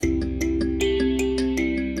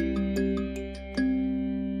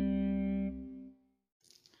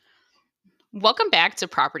Welcome back to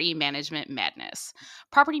Property Management Madness.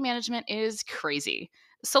 Property management is crazy.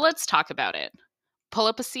 So let's talk about it. Pull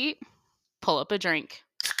up a seat, pull up a drink.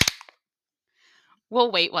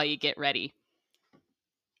 We'll wait while you get ready.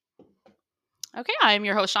 Okay, I'm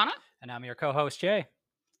your host, Shauna. And I'm your co-host, Jay.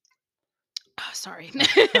 Oh, sorry.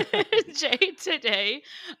 Jay, today,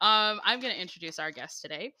 I'm going to introduce our guest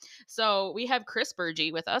today. So we have Chris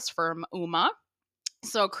Burgee with us from UMA.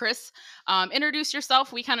 So, Chris, introduce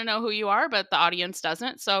yourself. We kind of know who you are, but the audience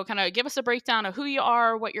doesn't. So, kind of give us a breakdown of who you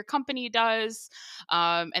are, what your company does,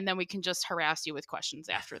 and then we can just harass you with questions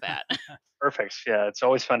after that. Perfect. Yeah, it's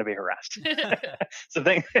always fun to be harassed. So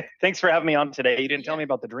thanks for having me on today. You didn't tell Yeah. me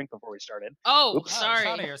about the drink before we started. Oh, Oops. sorry.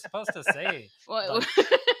 Shauna, you're supposed to say. Well,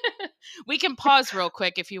 we can pause real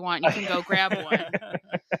quick if you want. You can go grab one.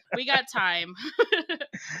 We got time.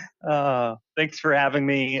 Thanks for having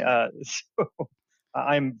me.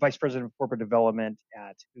 I'm Vice President of Corporate Development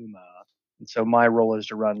at UMA. And so my role is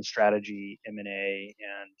to run strategy, M&A,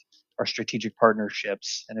 and our strategic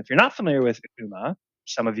partnerships. And if you're not familiar with UMA,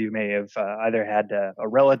 some of you may have either had a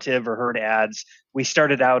relative or heard ads. We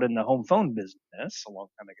started out in the home phone business a long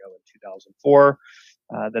time ago in 2004.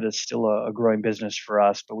 That is still a growing business for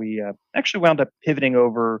us, but we actually wound up pivoting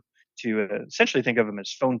over to essentially think of them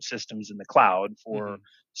as phone systems in the cloud for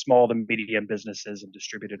small to medium businesses and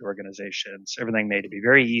distributed organizations. Everything made to be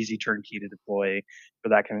very easy, turnkey to deploy for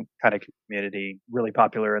that kind of community. Really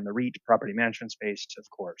popular in the REIT property management space, of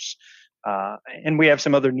course. And we have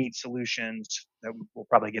some other neat solutions that we'll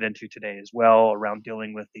probably get into today as well around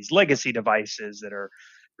dealing with these legacy devices that are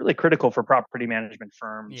really critical for property management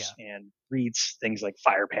firms and REITs, things like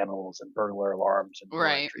fire panels and burglar alarms and door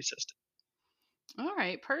Right. entry systems. All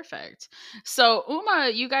right, perfect. So, UMA,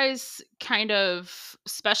 you guys kind of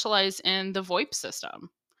specialize in the VoIP system.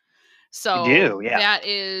 So, We do, yeah. that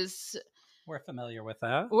is We're familiar with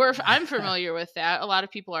that. I'm familiar with that. A lot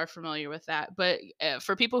of people are familiar with that, but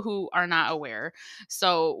for people who are not aware,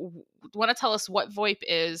 so want to tell us what VoIP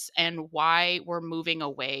is and why we're moving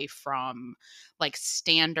away from like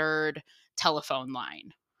standard telephone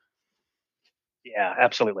line. Yeah,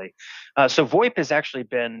 absolutely. So VoIP has actually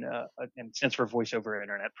been, and since for voice over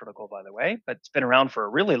internet protocol, by the way, but it's been around for a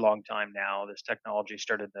really long time now. This technology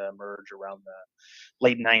started to emerge around the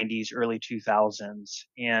late 90s, early 2000s.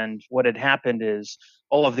 And what had happened is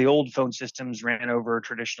all of the old phone systems ran over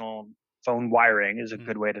traditional phone wiring is a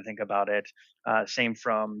good way to think about it. Same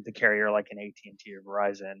from the carrier like an AT&T or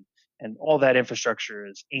Verizon. And all that infrastructure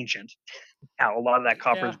is ancient. Now, a lot of that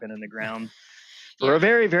copper has been in the ground for a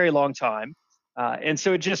very, very long time. And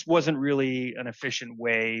so it just wasn't really an efficient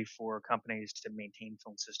way for companies to maintain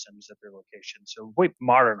phone systems at their location. So VoIP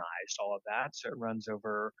modernized all of that. So it runs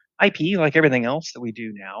over IP like everything else that we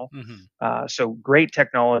do now. So great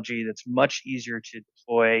technology that's much easier to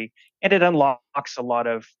deploy, and it unlocks a lot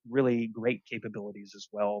of really great capabilities as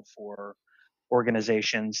well for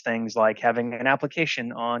organizations, things like having an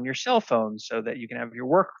application on your cell phone so that you can have your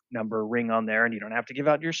work number ring on there and you don't have to give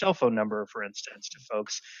out your cell phone number, for instance, to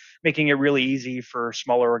folks, making it really easy for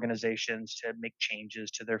smaller organizations to make changes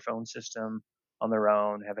to their phone system on their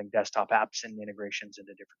own, having desktop apps and integrations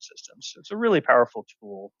into different systems. So it's a really powerful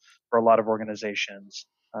tool for a lot of organizations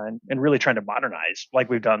and really trying to modernize like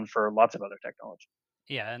we've done for lots of other technology.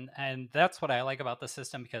 Yeah, and that's what I like about the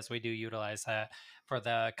system because we do utilize that for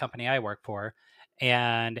the company I work for.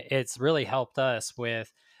 And it's really helped us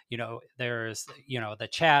with, there's, the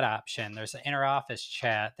chat option, there's an inter-office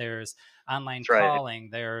chat, there's online calling,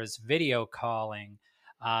 there's video calling.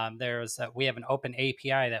 We have an open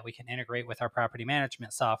API that we can integrate with our property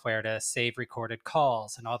management software to save recorded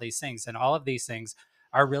calls and all these things. And all of these things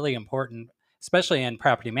are really important, especially in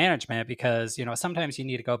property management, because, sometimes you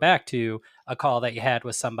need to go back to a call that you had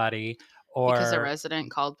with somebody because a resident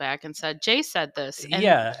called back and said, Jay said this. And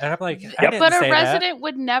and I'm like, I didn't but say a resident that.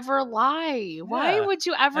 would never lie. Why would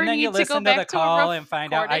you ever and then need you to listen go back to the call and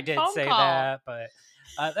find out I recorded did phone say call? that,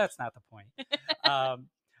 but that's not the point.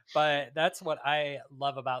 But that's what I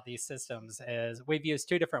love about these systems is we've used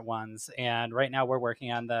two different ones. And right now we're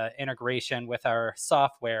working on the integration with our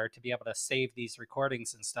software to be able to save these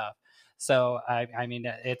recordings and stuff. So, I mean,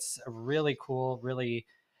 it's a really cool, really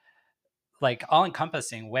like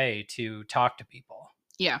all-encompassing way to talk to people.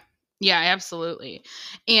 Yeah. Yeah, absolutely.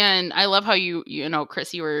 And I love how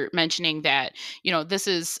Chris, you were mentioning that, this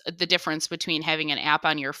is the difference between having an app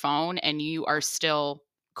on your phone and you are still,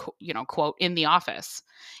 quote, in the office,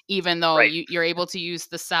 even though you're able to use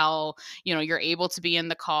the cell, you're able to be in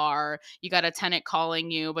the car, you got a tenant calling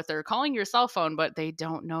you, but they're calling your cell phone, but they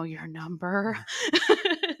don't know your number.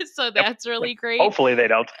 So that's really great. Hopefully they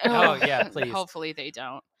don't. Oh, yeah, please. Hopefully they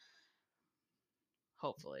don't.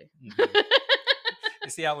 hopefully. Mhm. You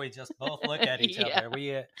see how we just both look at each Yeah. other?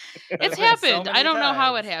 It's That's been so happened. I many don't know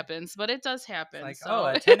how it times. happens, but it does It's happen. like, oh, So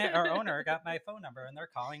a tenant or owner got my phone number and they're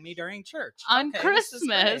calling me during church. on Okay, this is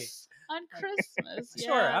great. Like, Christmas,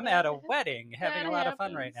 sure, yeah, I'm at a wedding having that a lot of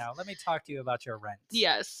fun right happens. now. Let me talk to you about your rent.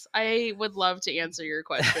 Yes, I would love to answer your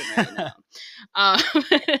question right now. Um,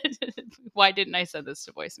 why didn't I send this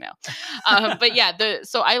to voicemail? But yeah,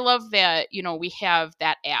 so I love that we have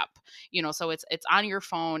that app. So it's on your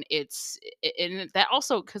phone. And that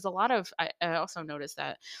also, because a lot of I also noticed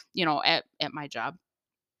that at my job.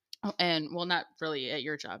 And well, not really at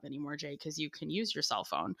your job anymore, Jay, because you can use your cell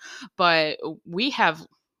phone, but we have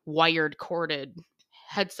wired corded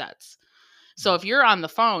headsets. So if you're on the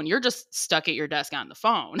phone, you're just stuck at your desk on the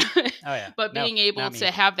phone. Oh yeah. But No, being able not me. to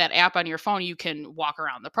have that app on your phone, you can walk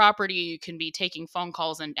around the property, you can be taking phone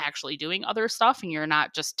calls and actually doing other stuff, and you're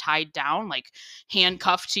not just tied down, like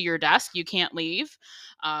handcuffed to your desk. You can't leave.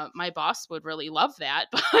 My boss would really love that,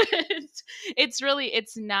 but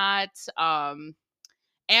it's not.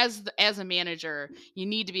 As a manager, you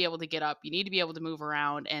need to be able to get up, you need to be able to move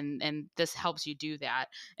around, and this helps you do that.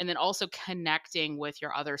 And then also connecting with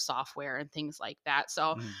your other software and things like that.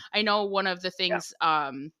 So Mhm. I know one of the Yeah. things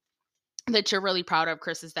that you're really proud of,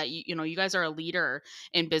 Chris, is that you guys are a leader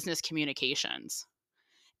in business communications.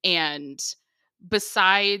 And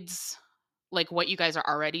besides like what you guys are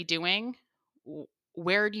already doing,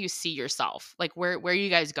 where do you see yourself, like where are you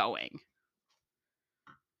guys going?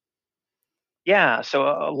 Yeah, so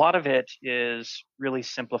a lot of it is really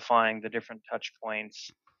simplifying the different touch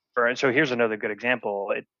points. So here's another good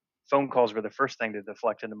example. Phone calls were the first thing to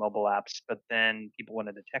deflect into mobile apps, but then people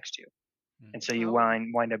wanted to text you. And so you Oh,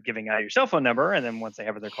 wind up giving out your cell phone number, and then once they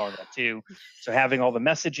have it, they're calling that too. So having all the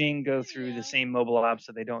messaging go through the yeah. same mobile app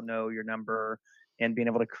so they don't know your number, and being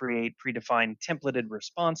able to create predefined templated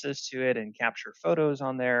responses to it and capture photos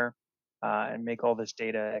on there, and make all this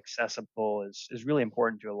data accessible is really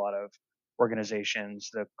important to a lot of organizations.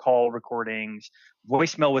 The call recordings,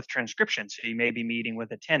 voicemail with transcription. So you may be meeting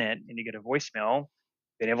with a tenant and you get a voicemail,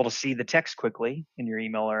 being able to see the text quickly in your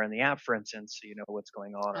email or in the app, for instance, so you know what's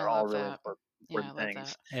going on, I are all love really that. important, Yeah, I important love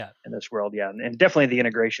things that. Yeah. in this world. Yeah. And definitely the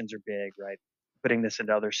integrations are big, right? Putting this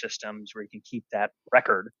into other systems where you can keep that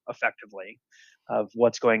record effectively of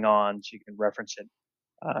what's going on so you can reference it,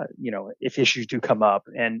 if issues do come up.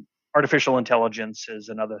 And artificial intelligence is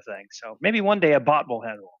another thing. So maybe one day a bot will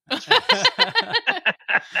handle this for us. That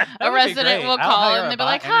A would be resident great. will I'll call hire and a they'll be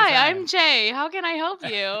like, bot "Hi, I'm anytime. Jay. How can I help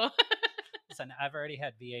you?" Listen, I've already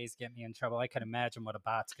had VAs get me in trouble. I can imagine what a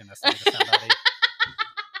bot's gonna say to somebody.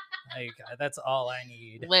 Like that's all I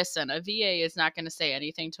need. Listen, a VA is not going to say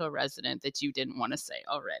anything to a resident that you didn't want to say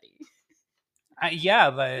already. Yeah,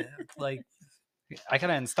 but like I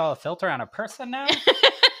gotta install a filter on a person now.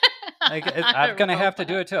 Like On I'm a gonna have to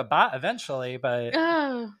do robot. it to a bot eventually. But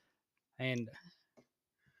Oh. I mean,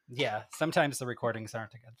 yeah, sometimes the recordings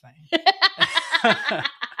aren't a good thing.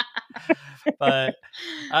 But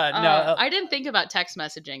no. I didn't think about text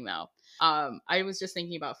messaging though. I was just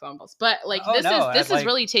thinking about phone calls. But like Oh no, I'd this is like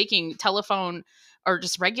really taking telephone or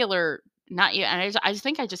just regular, not yet. And I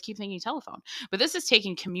think I just keep thinking telephone, but this is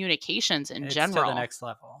taking communications in it's to the general. next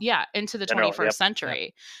level. Yeah, into the Generally, 21st yep.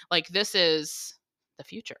 century. Like this is the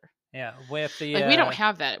future. Yeah, with Like we don't the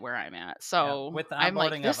have that where I'm at. So with the I'm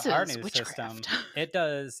like, onboarding of this our is new system, witchcraft. it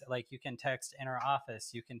does like you can text inner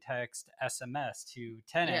office, you can text SMS to Yeah.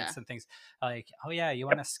 tenants and things like, oh yeah, you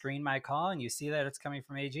want to screen my call and you see that it's coming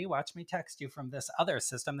from AG, watch me text you from this other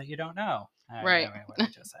system that you don't know. I Right. know what I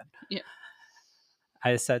just said. Yeah.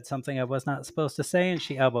 I said something I was not supposed to say and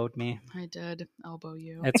she elbowed me. I did elbow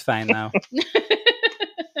you. It's fine though.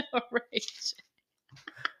 All right.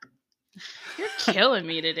 You're killing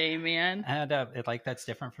me today, man. And like that's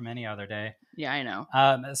different from any other day. Yeah, I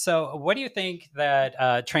know. So what do you think that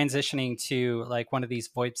transitioning to like one of these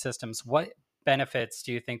VoIP systems, what benefits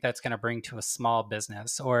do you think that's going to bring to a small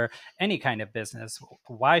business or any kind of business?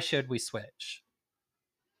 Why should we switch?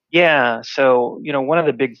 Yeah. So, one of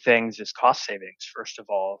the big things is cost savings, first of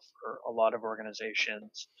all, for a lot of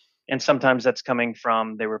organizations. And sometimes that's coming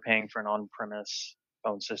from they were paying for an on premise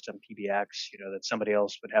phone system, PBX, that somebody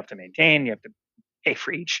else would have to maintain. You have to pay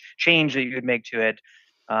for each change that you would make to it.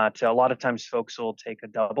 To a lot of times, folks will take a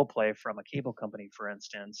double play from a cable company, for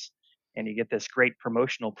instance, and you get this great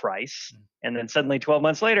promotional price. And then suddenly, 12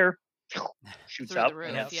 months later, shoots Through the up and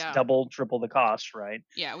roof. Yep. it's Yeah. double, triple the cost, right?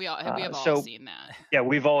 Yeah, we have all So seen that. yeah,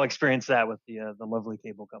 we've all experienced that with the lovely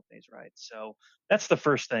cable companies, right? So that's the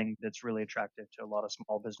first thing that's really attractive to a lot of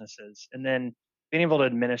small businesses, and then being able to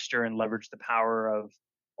administer and leverage the power of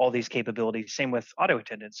all these capabilities. Same with auto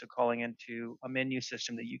attendance. So calling into a menu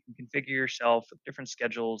system that you can configure yourself with different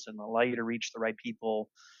schedules and allow you to reach the right people.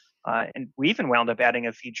 And we even wound up adding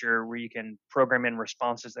a feature where you can program in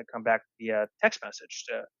responses that come back via text message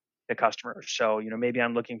to customers. So, maybe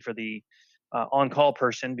I'm looking for the on-call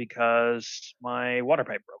person because my water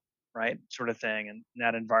pipe broke, right? Sort of thing, and in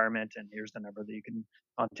that environment. And here's the number that you can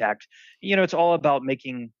contact. It's all about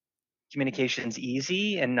making communications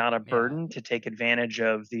easy and not a Yeah. burden to take advantage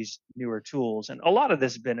of these newer tools. And a lot of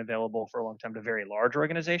this has been available for a long time to very large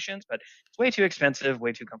organizations, but it's way too expensive,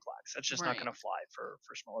 way too complex. That's just not Right. going to fly for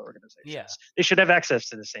smaller Yeah. organizations. They should have access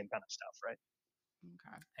to the same kind of stuff, right?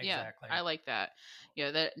 Okay. Yeah, Exactly. I like that.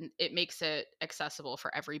 Yeah, that it makes it accessible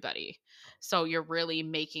for everybody. So you're really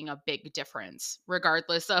making a big difference,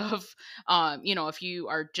 regardless of, if you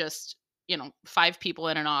are just, 5 people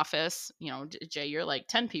in an office. Jay, you're like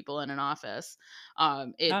 10 people in an office.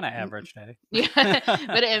 It On an average day. Yeah,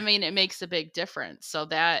 but I mean, it makes a big difference. So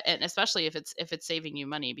that, and especially if it's saving you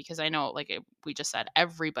money, because I know, like we just said,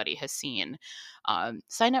 everybody has seen,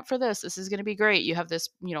 sign up for this. This is going to be great. You have this,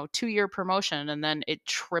 2-year promotion, and then it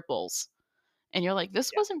triples, and you're like,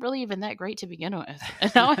 this Yeah, wasn't really even that great to begin with,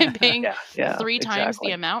 and now I'm paying yeah, 3 times the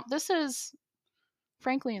exactly. amount. This is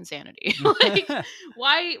frankly insanity. Like,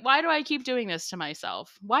 why do I keep doing this to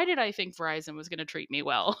myself? Why did I think Verizon was going to treat me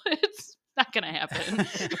well? It's not going to happen.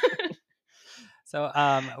 So,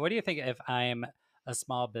 what do you think if I'm a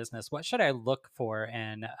small business? What should I look for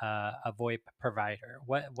in a VoIP provider?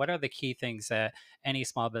 What are the key things that any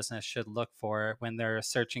small business should look for when they're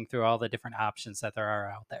searching through all the different options that there are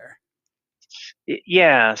out there?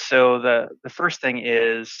 Yeah. So the first thing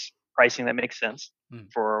is pricing that makes sense Mm,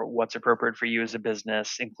 for what's appropriate for you as a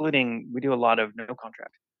business, including we do a lot of no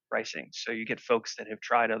contract pricing. So you get folks that have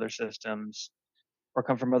tried other systems or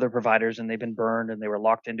come from other providers and they've been burned and they were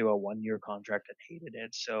locked into a 1-year contract and hated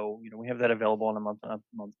it. So, we have that available on a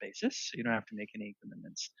month basis. So you don't have to make any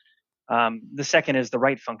commitments. The second is the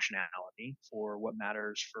right functionality for what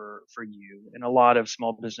matters for you. And a lot of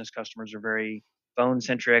small business customers are very phone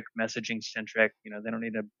centric, messaging centric. They don't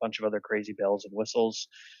need a bunch of other crazy bells and whistles,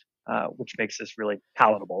 which makes this really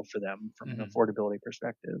palatable for them from an mhm. affordability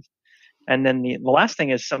perspective. And then the last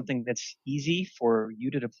thing is something that's easy for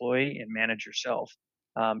you to deploy and manage yourself.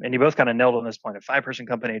 And you both kind of nailed on this point. A 5-person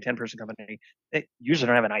company, a 10-person company, they usually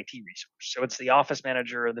don't have an IT resource. So it's the office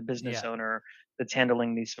manager or the business Yeah. owner that's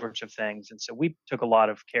handling these sorts of things. And so we took a lot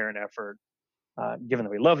of care and effort, given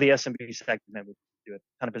that we love the SMB segment, we do a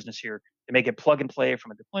ton of business here, to make it plug and play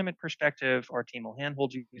from a deployment perspective. Our team will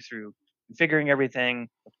handhold you through configuring everything.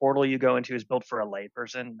 The portal you go into is built for a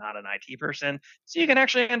layperson, not an IT person. So you can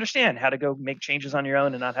actually understand how to go make changes on your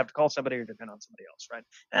own and not have to call somebody or depend on somebody else, right?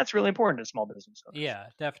 And that's really important to small business owners. Yeah,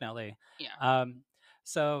 definitely. Yeah. Um,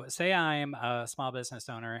 so say I'm a small business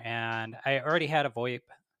owner and I already had a VoIP,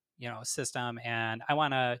 system, and I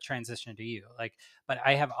want to transition to you. Like, but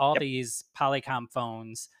I have all Yep. these Polycom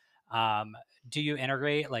phones. Um, do you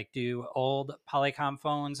integrate, like, do old Polycom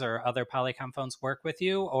phones or other Polycom phones work with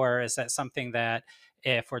you? Or is that something that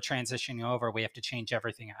if we're transitioning over, we have to change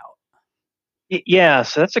everything out? Yeah,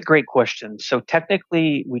 so that's a great question. So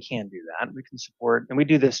technically, we can do that. We can support, and we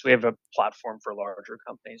do this. We have a platform for larger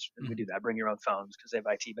companies, and we Mhm. do that. Bring your own phones because they have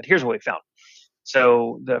IT. But here's what we found.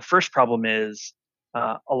 So the first problem is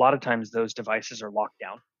a lot of times those devices are locked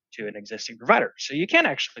down to an existing provider, so you can't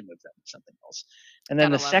actually move them to something else. And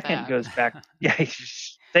then Gotta the love second that. goes back. Yeah,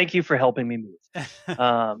 thank you for helping me move.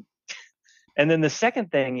 Um, and then the second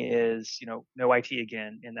thing is, no IT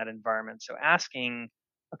again in that environment. So asking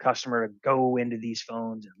a customer to go into these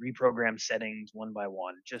phones and reprogram settings one by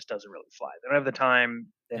one just doesn't really fly. They don't have the time.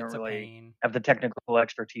 They don't It's a really pain. have the technical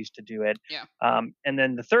expertise to do it. Yeah. And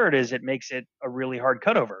then the third is it makes it a really hard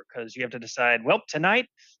cutover because you have to decide, well, tonight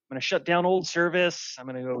I'm going to shut down old service. I'm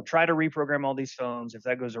going to go try to reprogram all these phones. If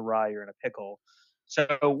that goes awry, you're in a pickle. So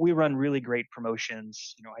we run really great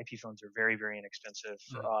promotions. IP phones are very, very inexpensive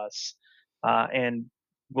for Mm, us, and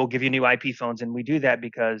we'll give you new IP phones. And we do that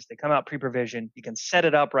because they come out pre-provisioned. You can set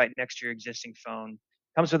it up right next to your existing phone.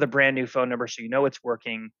 Comes with a brand new phone number, so you know it's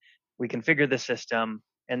working. We configure the system,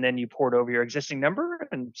 and then you port over your existing number,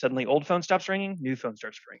 and suddenly old phone stops ringing, new phone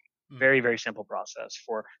starts ringing. mm. Very, very simple process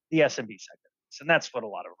for the SMB segment, and that's what a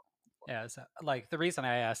lot of. Yeah, so, like, the reason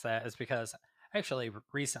I asked that is because I actually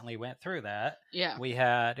recently went through that. Yeah. We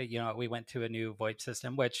had, we went to a new VoIP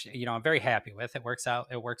system, which, I'm very happy with. It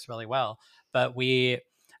works really well. But we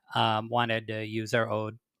wanted to use our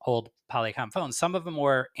old Polycom phones. Some of them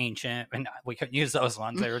were ancient and we couldn't use those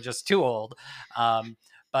ones. They were just too old. Um,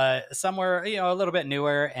 but some were, a little bit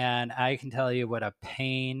newer. And I can tell you what a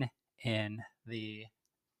pain in the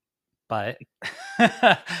but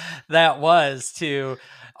that was to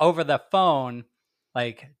over the phone,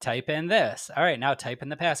 like type in this. All right, now type in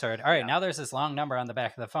the password. All right, Yeah. now there's this long number on the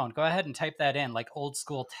back of the phone. Go ahead and type that in, like old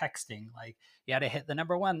school texting. Like you had to hit the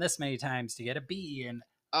number 1 this many times to get a B, and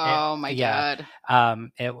Oh my yeah, God.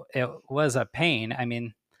 it was a pain. I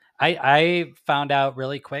mean, I found out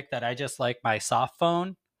really quick that I just like my soft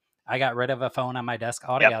phone. I got rid of a phone on my desk Yep.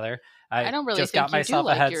 altogether. I I don't really just got think you do myself a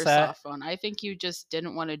like your headset. soft phone. I think you just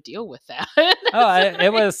didn't want to deal with that. Oh, That's what it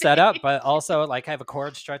I was set up, think. but also like I have a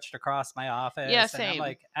cord stretched across my Yeah, office, and I'm same.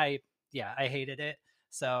 like, I hated it.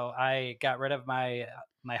 So I got rid of my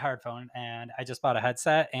hard phone, and I just bought a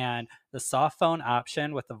headset. And the soft phone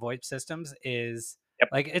option with the VoIP systems is Yep.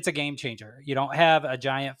 like it's a game changer. You don't have a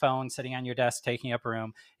giant phone sitting on your desk taking up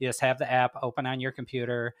room. You just have the app open on your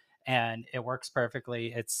computer, and it works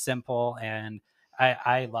perfectly. It's simple, and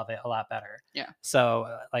I love it a lot better. Yeah.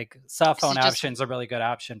 So like soft So phone you just options are a really good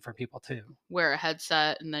option for people too. wear a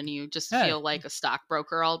headset and then you just Yeah. feel like a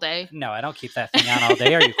stockbroker all day. No, I don't keep that thing on all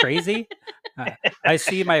day. Are you crazy? I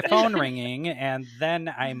see my phone ringing, and then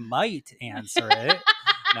I might answer it.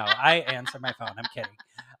 No, I answer my phone. I'm kidding.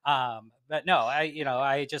 But no,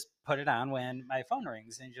 I just put it on when my phone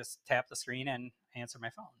rings and just tap the screen and answer my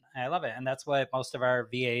phone. I love it. And that's what most of our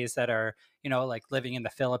VAs that are, like living in the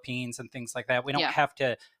Philippines and things like that, we don't Yeah. have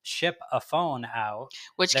to ship a phone out.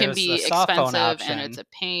 Which can There's the be soft phone expensive and it's option. a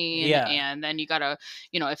pain. Yeah, And then you got to,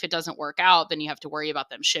 if it doesn't work out, then you have to worry about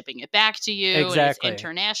them shipping it back to you. And it's exactly.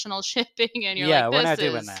 international shipping. And you're Yeah, like, we're this not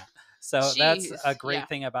doing is, that. So that's jeez. a Yeah, great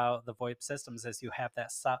thing about the VoIP systems is you have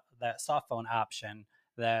that soft phone option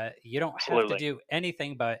that you don't have to Absolutely. do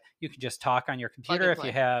anything, but you can just talk on your plug computer and if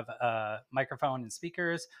you play. have a microphone and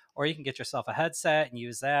speakers, or you can get yourself a headset and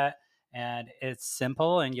use that. And it's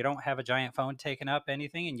simple, and you don't have a giant phone taking up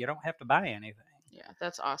anything, and you don't have to buy anything. Yeah,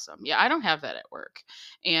 that's awesome. Yeah, I don't have that at work,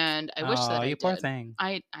 and I wish Oh, that I you poor did. thing.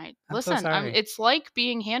 I I'm so listen. sorry. It's like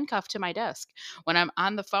being handcuffed to my desk when I'm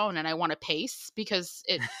on the phone and I want to pace because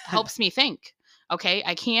it helps me think. Okay,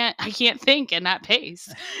 I can't think and not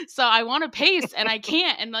pace. So I want to pace and I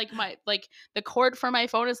can't. And like the cord for my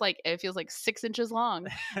phone is like it feels like 6 inches long,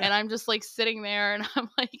 and I'm just like sitting there and I'm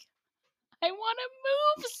like I want to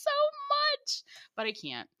move so much, but I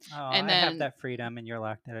can't. Oh, And I have then that freedom, and you're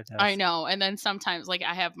locked at a I desk. know. And then sometimes like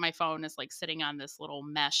I have my phone is like sitting on this little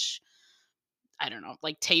mesh, I don't know,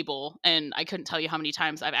 like table. And I couldn't tell you how many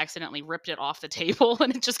times I've accidentally ripped it off the table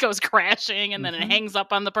and it just goes crashing and then it Hmm. hangs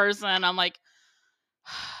up on the person. I'm like,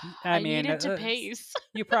 I I mean, needed to pace.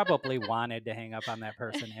 you probably wanted to hang up on that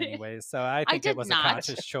person anyways, so I I think it did was a not.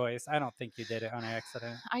 conscious choice. I don't think you did it on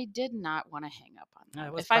accident. I did not want to hang up on It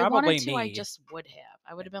them. was If I wanted probably to, I me. just would have.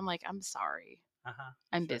 I would have been like, I'm sorry. Uh-huh.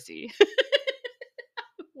 I'm Sure. busy.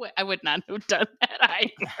 I would not have done that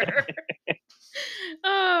either.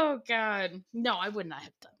 Oh God. No, I would not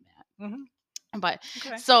have done that. Hmm. But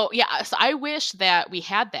Okay. so yeah, so I wish that we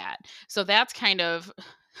had that. So that's kind of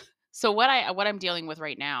so what I'm dealing with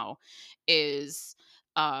right now is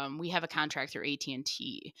we have a contract through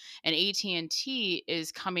AT&T, and AT&T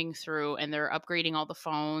is coming through and they're upgrading all the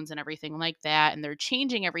phones and everything like that, and they're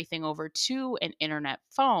changing everything over to an internet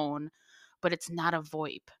phone, but it's not a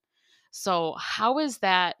VoIP. So how is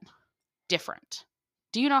that different?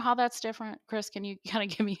 Do you know how that's different, Chris? Can you kind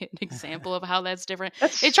of give me an example of how that's different?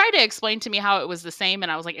 They That's tried to explain to me how it was the same,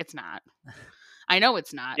 and I was like, it's not. I know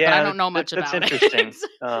it's not, but I yeah, don't know much that's about it. interesting.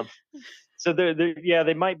 So yeah,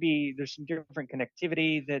 they might be there's some different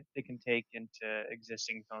connectivity that they can take into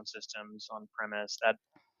existing phone systems on premise. That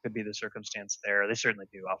could be the circumstance there. They certainly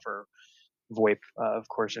do offer VoIP, of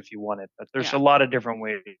course, if you want it, but there's Yeah, a lot of different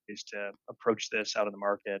ways to approach this out in the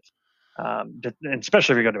market, and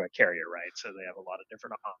especially if you go to a carrier, right? So they have a lot of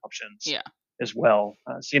different options yeah, as well.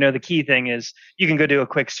 So the key thing is you can go do a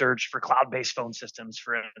quick search for cloud-based phone systems,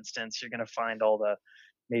 for instance. You're going to find all the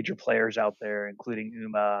major players out there, including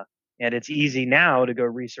UMA. And it's easy now to go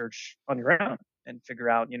research on your own and figure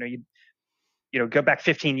out, go back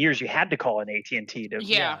 15 years, you had to call an AT&T to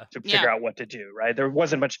yeah, Yeah. to yeah, figure out what to do, right? There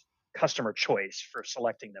wasn't much customer choice for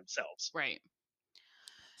selecting themselves. right.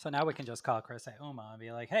 So now we can just call Chris at Uma and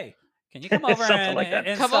be like, "Hey, can you come over Something and like that.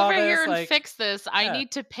 Come install over here this?" and Like, fix this. I yeah.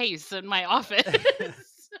 need to pace in my office.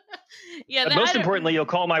 Yeah, But that I most don't, importantly, you'll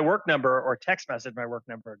call my work number or text message my work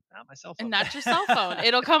number, not my cell and phone. not your cell phone.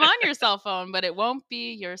 It'll come on your cell phone, but it won't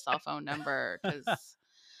be your cell phone number because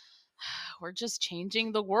we're just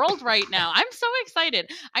changing the world right now. I'm so excited.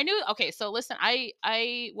 I knew okay, so listen,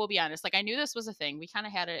 I will be honest, like I knew this was a thing. We kind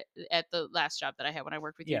of had it at the last job that I had when I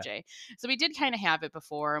worked with you, Yeah. Jay. So we did kind of have it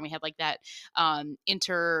before, and we had like that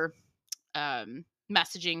inter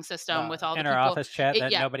messaging system with all the In our people. office chat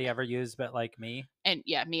that Yeah, nobody ever used but like me. and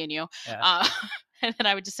yeah, me and you. Yeah. Uh, and then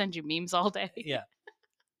I would just send you memes all day. Yeah.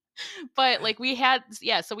 But like we had,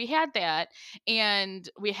 yeah, so we had that, and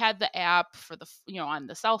we had the app for on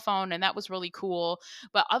the cell phone, and that was really cool.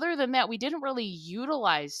 But other than that, we didn't really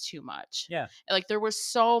utilize too much. Yeah. Like there was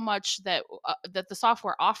so much that the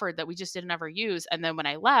software offered that we just didn't ever use. And then when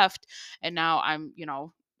I left, and now I'm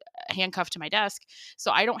handcuffed to my desk,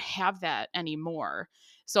 so I don't have that anymore.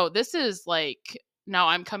 So this is like, now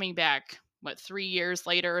I'm coming back, what, 3 years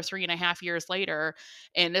later, 3.5 years later,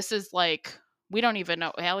 and this is like, we don't even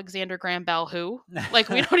know Alexander Graham Bell who. Like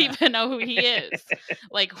we don't even know who he is.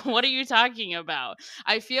 Like, what are you talking about?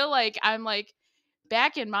 I feel like I'm like,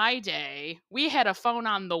 back in my day, we had a phone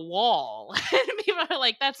on the wall. And people are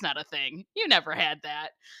like, that's not a thing. You never had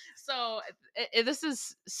that. So this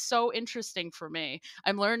is so interesting for me.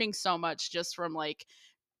 I'm learning so much just from like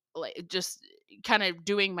just kind of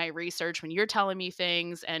doing my research when you're telling me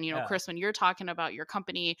things. And Yeah. Chris, when you're talking about your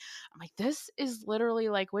company, I'm like, this is literally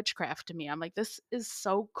like witchcraft to me. I'm like, this is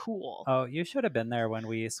so cool. Oh, you should have been there when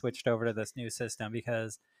we switched over to this new system,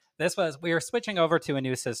 because we were switching over to a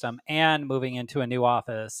new system and moving into a new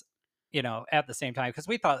office, at the same time, because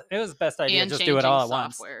we thought it was the best idea, And just do it changing all at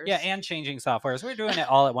once. Yeah, softwares. and changing softwares. We're doing it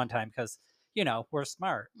all at one time because, we're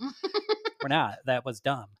smart. We're not. That was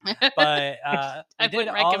dumb. But I we did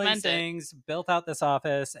wouldn't all recommend these it. things, built out this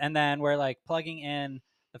office, and then we're like plugging in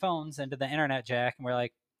the phones into the internet jack, and we're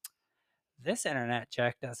like, this internet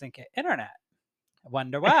jack doesn't get internet. I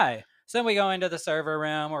wonder why. So then we go into the server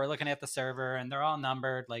room, we're looking at the server, and they're all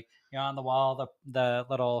numbered. Like, you're on the wall, the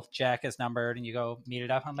little jack is numbered, and you go meet it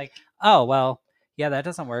up. I'm like, oh, well, yeah, that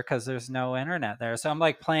doesn't work because there's no internet there. So I'm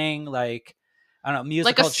like playing, like, I don't know,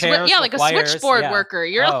 musical chairs like with a wires. switchboard Yeah. worker.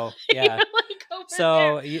 You're Oh, yeah. you're like over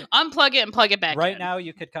So there. Unplug it and plug it back right in. now,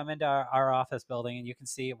 you could come into our office building and you can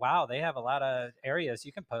see, wow, they have a lot of areas.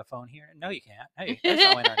 You can put a phone here. No, you can't. Hey, there's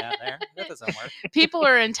no internet there. That doesn't work. People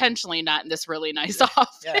are intentionally not in this really nice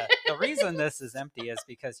office. Yeah. The reason this is empty is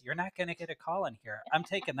because you're not going to get a call in here. I'm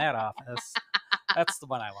taking that office. That's the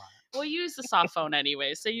one I want. We'll use the soft phone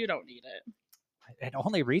anyway, so you don't need it. It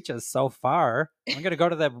only reaches so far. I'm going to go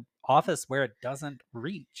to the office where it doesn't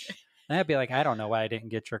reach. And I'd be like, I don't know why I didn't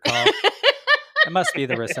get your call. It must be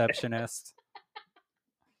the receptionist.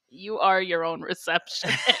 You are your own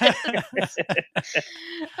receptionist.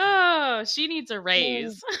 Oh, she needs a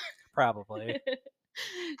raise. Probably.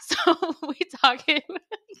 So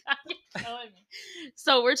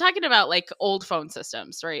so we're talking about like old phone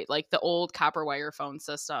systems, right? Like the old copper wire phone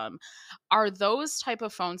system. Are those type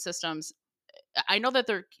of phone systems, I know that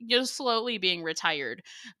they're slowly being retired,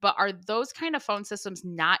 but are those kind of phone systems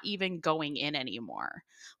not even going in anymore?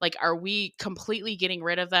 Like, are we completely getting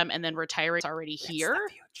rid of them and then retiring already here?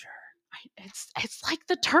 It's the future. It's like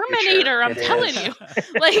the Terminator. I'm telling you,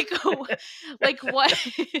 like what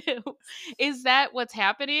is that? What's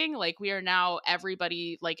happening? Like we are now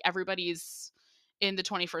everybody's in the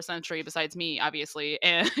 21st century besides me, obviously,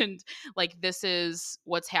 and like this is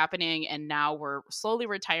what's happening. And now we're slowly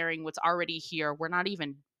retiring what's already here. We're not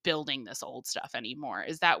even building this old stuff anymore.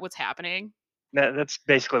 Is that what's happening? That's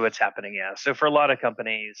basically what's happening. Yeah. So for a lot of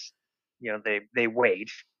companies, they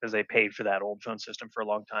wait because they paid for that old phone system for a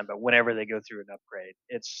long time. But whenever they go through an upgrade,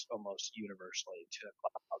 it's almost universally to a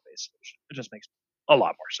cloud-based solution. It just makes a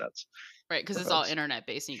lot more sense. Right, because it's all internet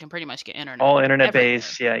based, and you can pretty much get internet. All internet everywhere.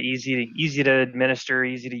 based, yeah, easy to administer,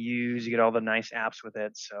 easy to use. You get all the nice apps with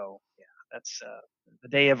it. So yeah, that's the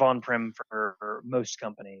day of on-prem for most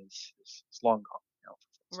companies is long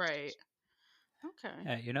gone. Right.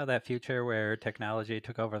 Okay. Yeah, that future where technology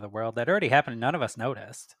took over the world, that already happened. None of us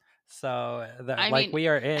noticed. So we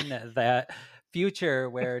are in that future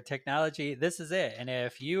where technology, this is it. And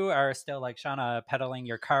if you are still like Shauna pedaling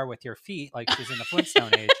your car with your feet, like she's in the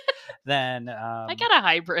Flintstone age, then I got a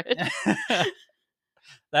hybrid.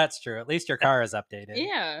 That's true. At least your car is updated.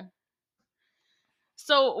 Yeah.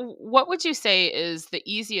 So what would you say is the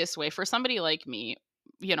easiest way for somebody like me?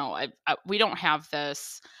 We don't have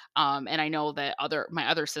this. And I know that my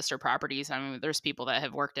other sister properties, I mean, there's people that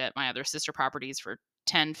have worked at my other sister properties for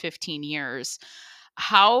 10, 15 years.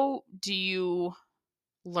 How do you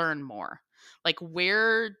learn more? Like,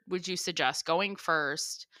 where would you suggest going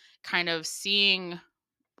first, kind of seeing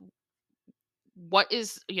what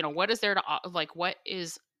is there to, what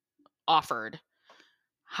is offered?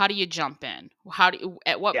 How do you jump in?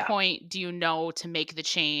 At what point do you know to make the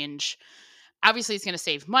change? Obviously, it's going to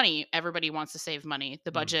save money. Everybody wants to save money.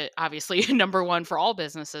 The budget, obviously, number one for all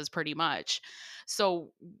businesses, pretty much.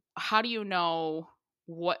 So how do you know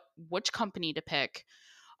which company to pick?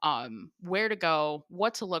 where to go,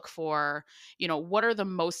 what to look for, what are the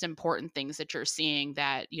most important things that you're seeing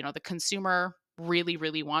that, the consumer really,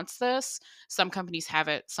 really wants this. Some companies have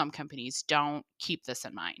it, some companies don't. Keep this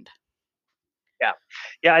in mind. Yeah.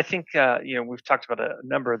 Yeah, I think, we've talked about a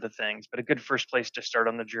number of the things, but a good first place to start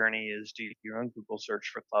on the journey is do your own Google search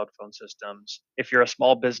for cloud phone systems. If you're a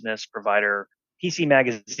small business provider, PC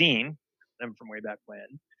Magazine, them from way back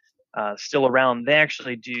when, still around, they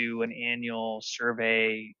actually do an annual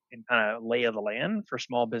survey and kind of lay of the land for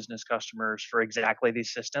small business customers for exactly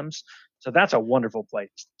these systems. So that's a wonderful place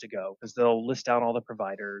to go because they'll list out all the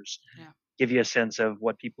providers, Yeah. give you a sense of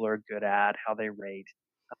what people are good at, how they rate.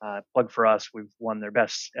 Plug for us, we've won their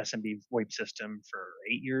best SMB VoIP system for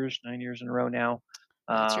 8 years, 9 years in a row now.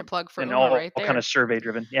 That's your plug for And Uma right all kind there. of survey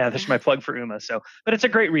driven. Yeah, that's my plug for UMA. So, but it's a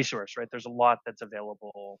great resource, right? There's a lot that's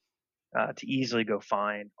available to easily go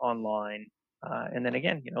find online. And then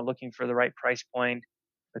again, looking for the right price point,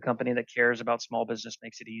 the company that cares about small business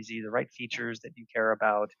makes it easy, the right features that you care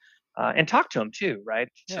about, and talk to them too, right?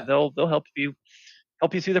 So Yeah. they'll help you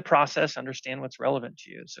through the process, understand what's relevant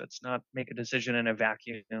to you. So it's not make a decision in a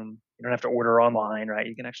vacuum. You don't have to order online, right?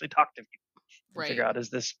 You can actually talk to people and figure Right. out, is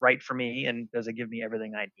this right for me? And does it give me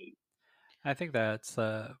everything I need? I think that's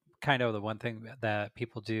kind of the one thing that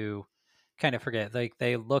people do kind of forget. Like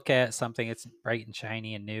they look at something, it's bright and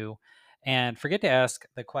shiny and new, and forget to ask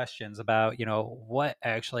the questions about, what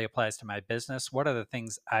actually applies to my business. What are the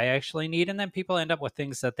things I actually need? And then people end up with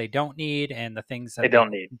things that they don't need, and the things They that they don't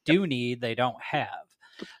need. Yep. do need, they don't have.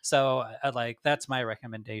 So, like, that's my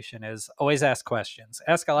recommendation is always ask questions.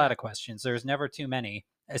 Ask a lot Yeah. of questions. There's never too many,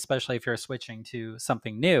 especially if you're switching to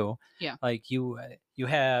something new. Yeah. Like you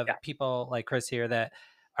have Yeah. people like Chris here that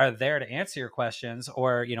are there to answer your questions,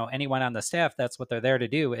 or anyone on the staff. That's what they're there to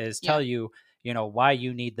do, is Yeah. tell you why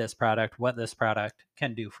you need this product, what this product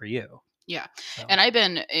can do for you. Yeah. So And I've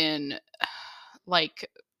been in like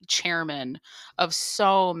chairman of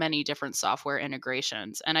so many different software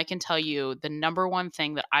integrations. And I can tell you the number one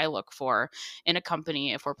thing that I look for in a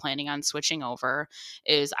company if we're planning on switching over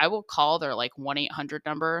is I will call their like 1-800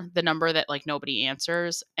 number, the number that like nobody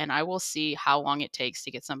answers, and I will see how long it takes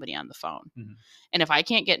to get somebody on the phone. mhm. And if I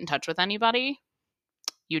can't get in touch with anybody,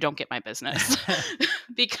 you don't get my business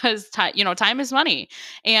because time is money.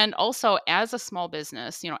 And also as a small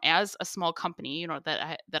business, as a small company,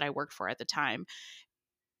 that I worked for at the time,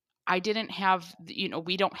 I didn't have,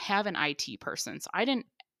 we don't have an IT person. So I didn't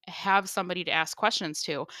have somebody to ask questions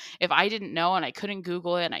to. If I didn't know and I couldn't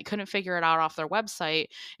Google it and I couldn't figure it out off their website,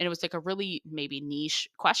 and it was like a really maybe niche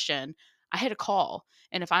question, I had to call.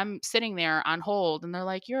 And if I'm sitting there on hold and they're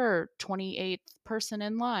like, "You're 28th person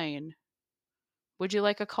in line. Would you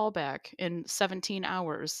like a call back in 17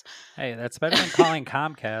 hours?" Hey, that's better than calling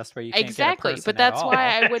Comcast where you can't get a Exactly. But person at all. Like,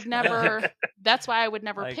 that's why I would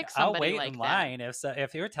never like pick I'll somebody wait in like that. line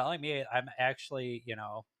if you're telling me I'm actually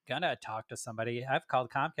gonna talk to somebody. I've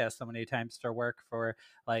called Comcast so many times for work for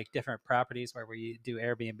like different properties where we do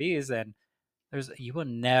Airbnbs, and you will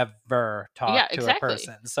never Yeah, talk to a exactly.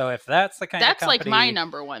 person. So if that's the kind of That's like my company,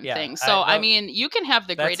 number one yeah, thing. So, I mean, you can have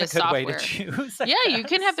the that's a greatest good way to software. choose, I Yeah, you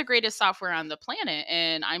can have guess. the greatest software on the planet,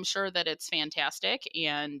 and I'm sure that it's fantastic,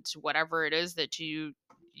 and whatever it is that you're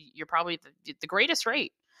probably the greatest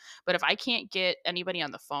rate. But if I can't get anybody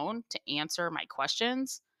on the phone to answer my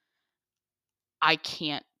questions, I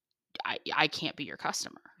can't I can't be your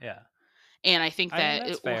customer. Yeah. And I think I mean, that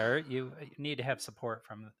that's fair. You need to have support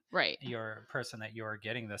from right. your person that you're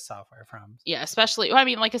getting this software from. Yeah, especially, well, I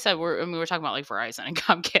mean, like I said, we're talking about like Verizon and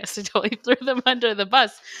Comcast. I totally threw them under the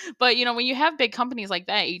bus. But when you have big companies like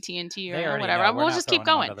that, AT&T They or already whatever, know we're we'll not just keep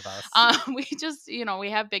throwing them going. under the bus. We just, we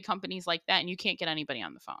have big companies like that, and you can't get anybody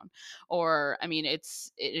on the phone. Or, I mean,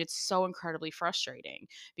 it's so incredibly frustrating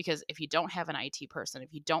because if you don't have an IT person,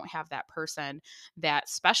 if you don't have that person that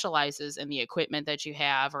specializes in the equipment that you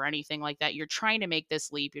have or anything like that, you're trying to make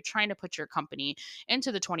this leap. You're trying to put your company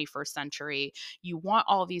into the 21st century. You want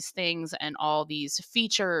all these things and all these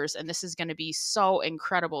features, and this is going to be so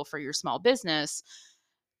incredible for your small business.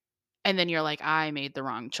 And then you're like, I made the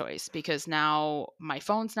wrong choice because now my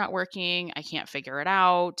phone's not working. I can't figure it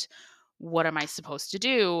out. What am I supposed to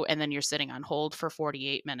do? And then you're sitting on hold for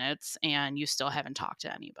 48 minutes and you still haven't talked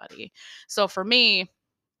to anybody. So for me,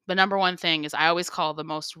 the number one thing is I always call the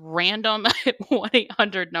most random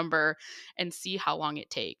 1-800 number and see how long it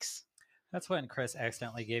takes. That's when Chris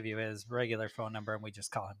accidentally gave you his regular phone number, and we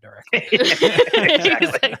just call him directly.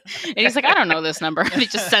 Exactly. And he's like, I don't know this number. And he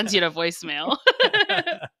just sends you to voicemail.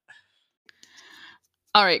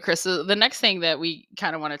 All right, Chris. So the next thing that we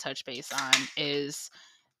kind of want to touch base on is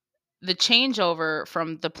the changeover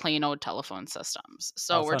from the plain old telephone systems.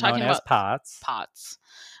 So we're Also known talking as about POTS. POTS.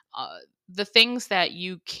 The things that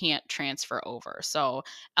you can't transfer over. So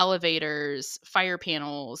elevators, fire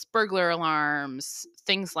panels, burglar alarms,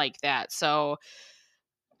 things like that. So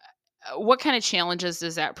what kind of challenges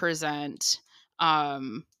does that present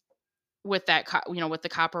um, with that, with the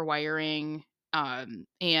copper wiring?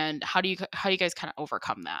 And how do you guys kind of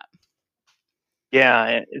overcome that?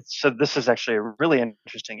 Yeah, so this is actually a really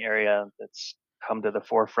interesting area that's come to the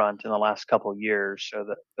forefront in the last couple of years. So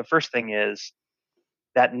the first thing is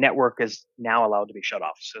that network is now allowed to be shut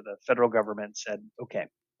off. So the federal government said, okay,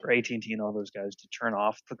 for AT&T and all those guys to turn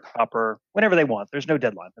off the copper whenever they want. There's no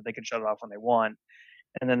deadline, but they can shut it off when they want.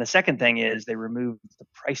 And then the second thing is they removed the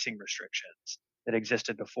pricing restrictions that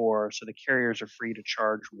existed before, so the carriers are free to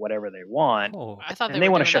charge whatever they want, Oh, I thought they and they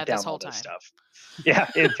were want to doing shut that this down whole all this time.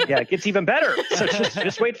 stuff. It gets even better. So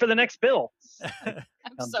just wait for the next bill that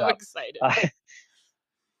I'm comes so up. excited.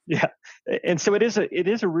 Yeah, and so it is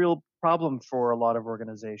a real problem for a lot of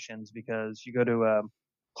organizations because you go to a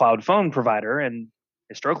cloud phone provider, and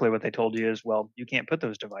historically what they told you is, well, you can't put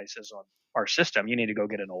those devices on our system. You need to go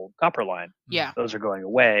get an old copper line. Yeah. Those are going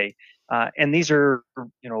away, and these are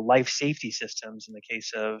life safety systems. In the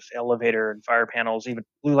case of elevator and fire panels, even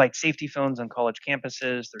blue light safety phones on college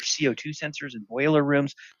campuses. There's CO2 sensors in boiler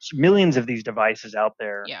rooms. There's millions of these devices out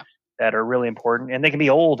there Yeah. that are really important, and they can be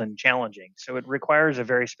old and challenging. So it requires a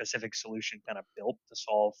very specific solution kind of built to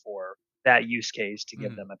solve for that use case to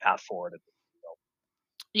give Mhm. them a path forward.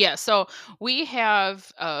 Yeah. So we have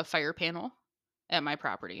a fire panel at my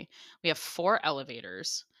property. We have 4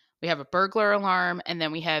 elevators. We have a burglar alarm, and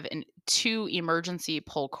then we have 2 emergency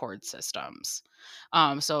pull cord systems.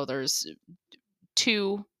 So there's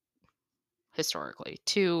 2 historically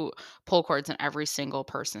 2 pull cords in every single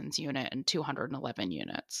person's unit and 211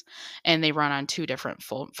 units, and they run on 2 different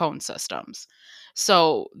phone systems.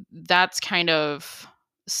 So that's kind of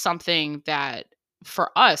something that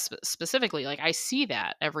for us specifically, like, I see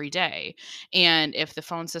that every day, and if the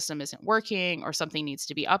phone system isn't working or something needs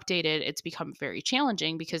to be updated, it's become very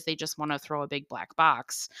challenging because they just want to throw a big black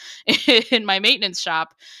box in my maintenance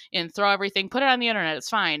shop and throw everything, put it on the internet, it's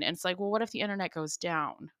fine. And it's like, well, what if the internet goes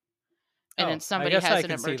down? And then Oh, I somebody guess I has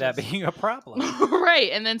an can see that emergency. being a problem.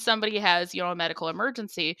 Right, and then somebody has, a medical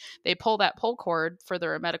emergency. They pull that pull cord for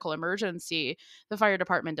their medical emergency. The fire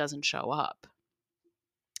department doesn't show up.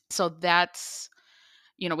 So that's,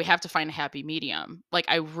 we have to find a happy medium. Like,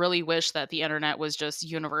 I really wish that the internet was just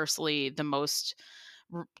universally the most,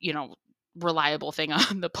 r- you know, reliable thing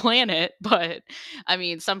on the planet. But I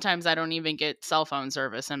mean, sometimes I don't even get cell phone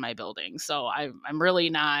service in my building. So I'm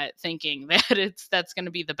really not thinking that that's going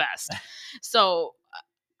to be the best. So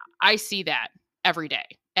I see that every day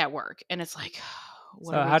at work, and it's like,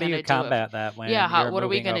 what are So we how do you gonna do if combat that yeah, when you're what are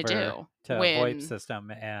we moving gonna over do to a VoIP when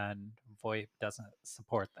system and VoIP doesn't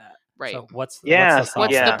support that? right. So what's the Yes, What's solve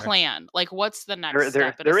the yeah. there? plan? Like, what's the next There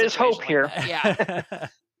there step in a there is hope situation like here. that? Yeah.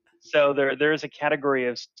 So there is a category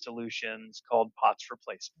of solutions called POTS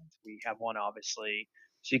replacement. We have one, obviously.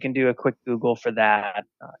 So you can do a quick Google for that.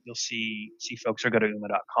 You'll see folks, or go to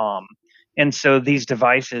uma.com. And so these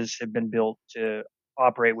devices have been built to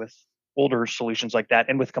operate with older solutions like that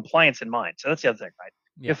and with compliance in mind. So that's the other thing, right?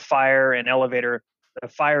 Yeah. If fire and elevator, the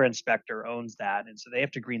fire inspector owns that, and so they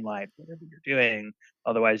have to green light whatever you're doing.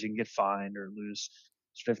 Otherwise, you can get fined or lose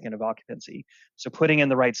certificate of occupancy. So putting in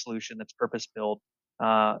the right solution that's purpose built.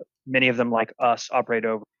 Uh, Many of them, like us, operate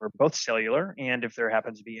over both cellular, and if there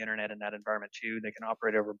happens to be internet in that environment too, they can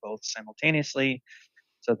operate over both simultaneously.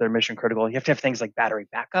 So they're mission critical. You have to have things like battery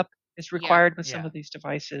backup is Yeah. required with some Yeah. of these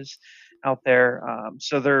devices out there.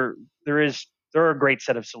 So there are a great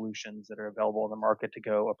set of solutions that are available in the market to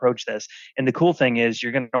go approach this. And the cool thing is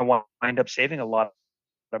you're going to wind up saving a lot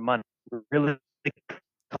of money. We're really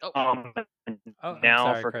Oh, common Oh, I'm now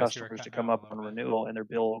sorry, for Chris, you were customers to cutting come out a up little on bit. renewal and their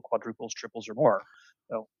bill quadruples, triples, or more.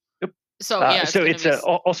 So, yep. so yeah, it's So gonna it's be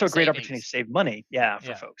also a great opportunity savings. to save money, yeah,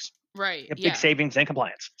 for Yeah. folks. Right. Big Yeah. savings and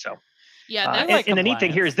compliance. So, Yeah, and I and, like that's and the neat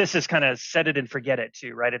thing here is compliance. this is kind of set it and forget it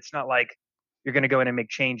too, right? It's not like you're going to go in and make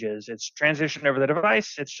changes. It's transition over the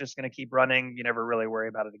device. It's just going to keep running. You never really worry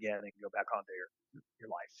about it again and go back onto your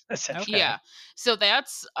life essentially. Okay. yeah. So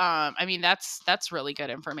that's I mean, that's really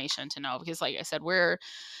good information to know because like I said,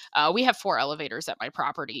 we have 4 elevators at my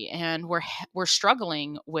property, and we're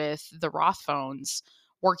struggling with the Roth phones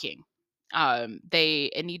working. They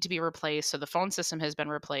need to be replaced, so the phone system has been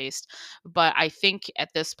replaced, but I think at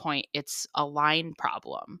this point it's a line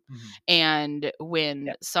problem. Mhm. And when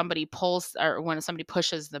Yeah. somebody pulls or when somebody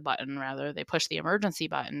pushes the button, rather, they push the emergency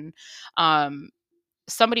button,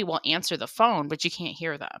 somebody will answer the phone, but you can't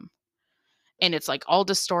hear them. and it's like all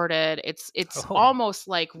distorted. It's Oh, almost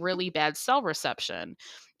like really bad cell reception.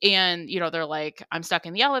 And they're like, I'm stuck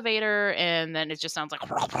in the elevator, and then it just sounds like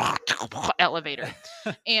elevator.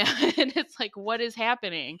 And it's like, what is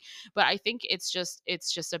happening? But I think it's just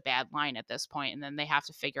a bad line at this point, and then they have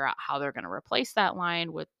to figure out how they're going to replace that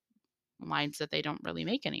line with lines that they don't really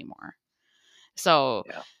make anymore. So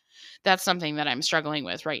Yeah. that's something that I'm struggling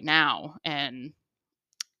with right now, and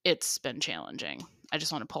it's been challenging. I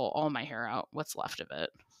just want to pull all my hair out, what's left of it.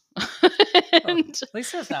 well, And at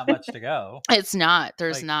least there's not much to go. it's not.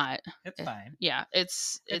 There's Like, not. it's fine. Yeah,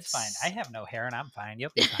 It's fine. I have no hair and I'm fine.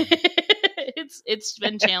 You'll be fine. it's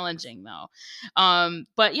been challenging though.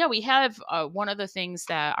 But yeah, we have one of the things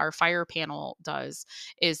that our fire panel does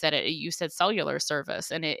is that you said cellular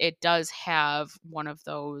service, and it does have one of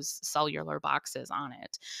those cellular boxes on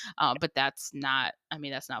it. But that's not, I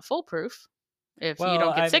mean, that's not foolproof if you Well,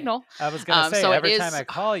 don't get I mean, signal. I was gonna say So it every time is I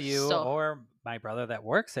call you so or my brother that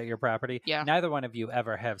works at your property, yeah, neither one of you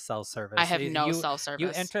ever have cell I service. have no cell You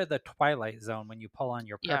service. enter the twilight zone when you pull on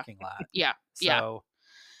your Yeah. parking lot. Yeah. Yeah. So,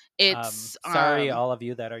 It's sorry, all of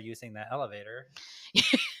you that are using that elevator.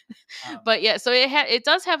 but yeah, so it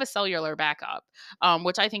does have a cellular backup,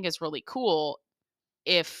 which I think is really cool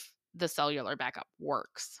if the cellular backup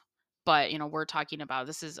works. But we're talking about,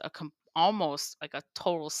 this is almost like a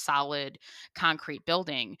total solid concrete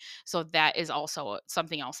building, so that is also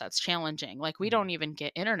something else that's challenging. Like, we don't even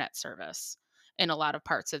get internet service in a lot of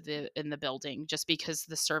parts of the building, just because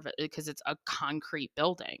because it's a concrete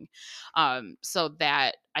building. So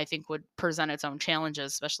that, I think, would present its own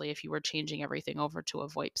challenges, especially if you were changing everything over to a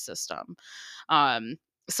VoIP system.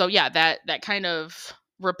 So yeah, that kind of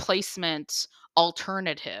replacement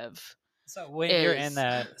alternative So when you're in is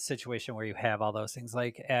that situation where you have all those things,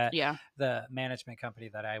 like at yeah, the management company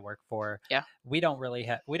that I work for, yeah, we don't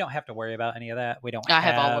have to worry about any of that. We don't I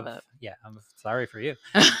have all of have, it. yeah, I'm sorry for you.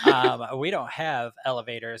 We don't have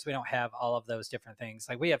elevators. We don't have all of those different things.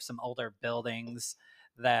 Like, we have some older buildings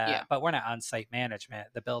Yeah. but we're not on site management.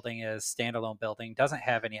 The building is standalone building, doesn't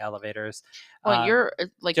have any elevators. Well, Um, you're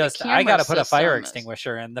like the just I camera got to put a fire system is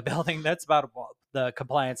extinguisher in the building. That's about the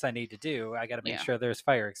compliance I need to do. I got to make yeah. sure there's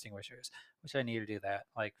fire extinguishers, which I need to do that.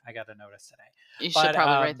 Like, I got a notice today. You should But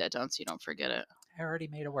probably write that down so you don't forget it. I already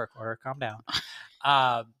made a work order. Calm down.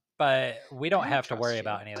 But we don't have to worry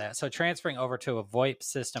about any of that. So transferring over to a VoIP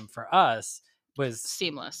system for us was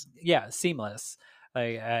Seamless. Yeah, seamless.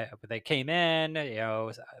 Like, they came in,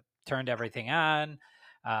 turned everything on.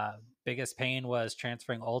 Biggest pain was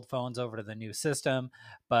transferring old phones over to the new system.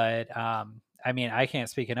 But I mean, I can't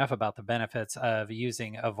speak enough about the benefits of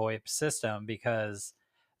using a VoIP system, because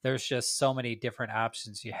there's just so many different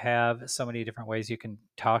options you have, so many different ways you can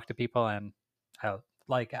talk to people, and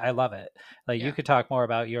I love it. Like, you Yeah. could talk more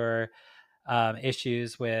about your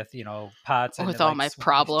issues with pots and With all my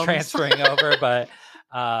problems. transferring over, but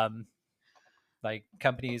like,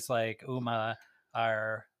 companies like UMA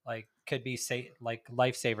are could be like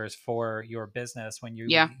lifesavers for your business when you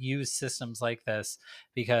Yeah. use systems like this,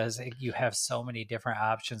 because you have so many different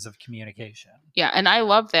options of communication. Yeah, and I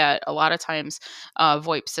love that a lot of times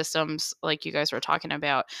VoIP systems, like you guys were talking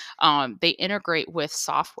about, they integrate with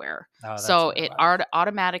software. Oh, that's So what I it love.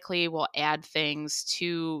 automatically will add things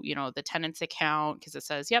to, the tenant's account, because it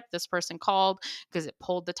says, yep, this person called, because it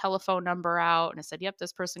pulled the telephone number out and it said, yep,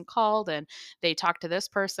 this person called and they talked to this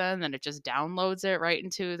person. Then it just downloads it right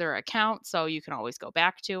into their account. So you can always go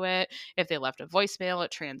back to it. If they left a voicemail, it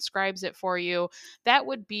transcribes it for you. That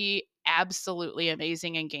would be absolutely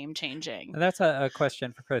amazing and game changing. That's a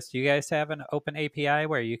question for Chris. Do you guys have an open API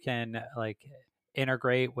where you can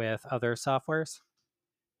integrate with other softwares?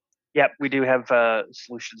 Yep, we do have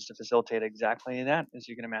solutions to facilitate exactly that, as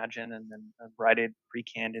you can imagine, and then a variety of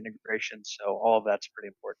pre-canned integrations. So all of that's pretty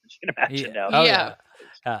important, as you can imagine now. Oh Yeah.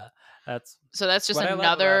 yeah. That's So that's just what I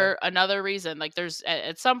love about another reason. Like, there's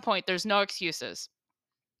at some point there's no excuses.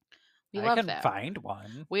 We I love can that. find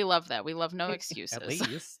one. We love that. We love no At excuses.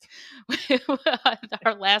 least.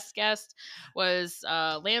 Our last guest was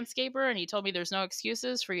a landscaper, and he told me there's no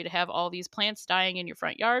excuses for you to have all these plants dying in your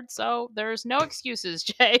front yard. So there's no excuses,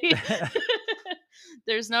 Jay.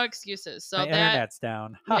 There's no excuses. So My that internet's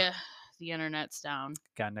down. Ha, yeah, the internet's down.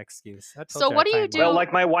 got an excuse. I told So you what I'd do you find do? one. Well,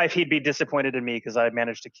 like my wife, he'd be disappointed in me because I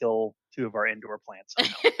managed to kill 2 of our indoor plants.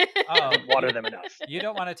 Oh, Water them enough. You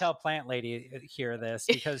don't want to tell Plant Lady hear this,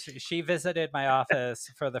 because she visited my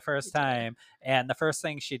office for the first time, and the first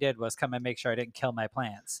thing she did was come and make sure I didn't kill my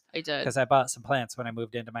plants, I did. because I bought some plants when I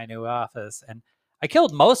moved into my new office, and I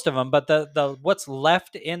killed most of them, but the what's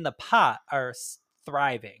left in the pot are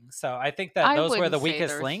thriving. So I think that I those were wouldn't the say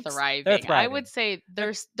weakest they're links. They're thriving. I would thriving.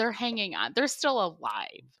 say they're hanging on. They're still alive.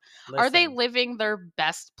 Are they Listen, living their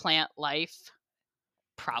best plant life? listen.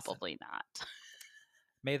 Probably not.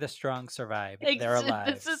 May the strong survive. They're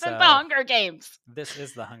alive. This isn't the So Hunger Games. this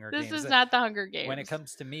is the Hunger This Games. is not the Hunger When it Games.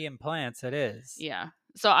 comes to me and plants, it is. Yeah.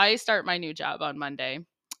 So I start my new job on Monday.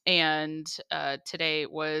 And today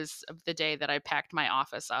was the day that I packed my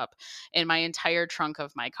office up, and my entire trunk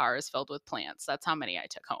of my car is filled with plants. That's how many I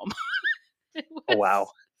took home. It Oh wow.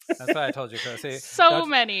 was That's what I told you, Chrissy. so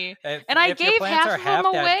many. And I If your gave plants half are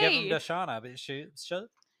of them half dead, give them to away. Shauna.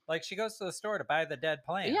 But she goes to the store to buy the dead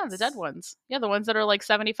plants. Yeah, the dead ones. Yeah, the ones that are like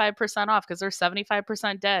 75% off because they're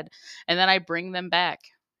 75% dead. And then I bring them back.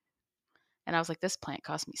 And I was like, this plant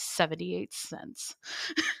cost me 78 cents.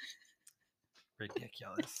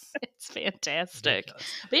 Ridiculous. It's fantastic. Ridiculous.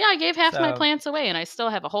 But yeah, I gave half my So- plants away, and I still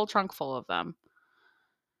have a whole trunk full of them.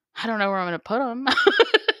 I don't know where I'm going to put them.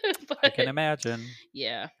 I can imagine.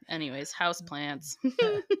 Yeah. Anyways, house plants.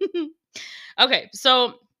 Okay,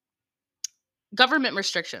 so government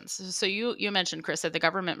restrictions. So you mentioned, Chris, that the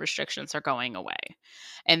government restrictions are going away,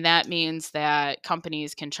 and that means that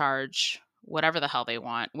companies can charge whatever the hell they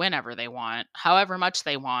want, whenever they want, however much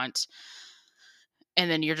they want, and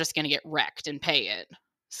then you're just going to get wrecked and pay it.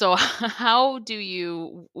 So how do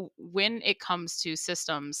you, when it comes to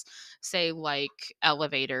systems, say like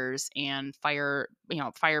elevators and fire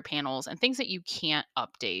panels and things that you can't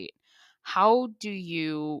update, how do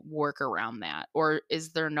you work around that, or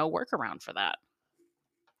is there no workaround for that?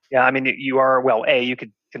 Yeah, I mean, you are, well, you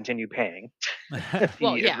could continue paying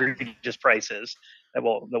Well, the yeah. egregious prices. That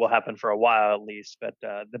will happen for a while at least. But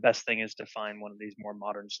the best thing is to find one of these more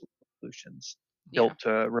modern solutions Yeah. built to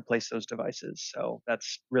replace those devices. So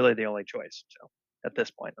that's really the only choice. So at this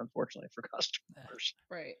point, unfortunately for customers.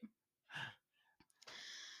 Right.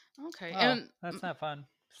 Okay. Well, And that's not fun.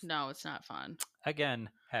 no, it's not fun. Again,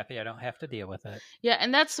 happy I don't have to deal with it. Yeah,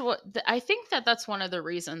 and that's what I think that's one of the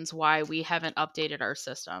reasons why we haven't updated our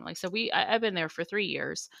system. Like, so I've been there for 3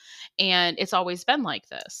 years, and it's always been like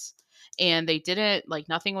this. And they didn't, like,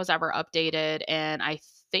 nothing was ever updated, and I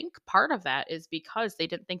think part of that is because they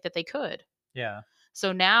didn't think that they could. Yeah.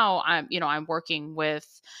 So now I'm working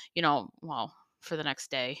with, well, for the next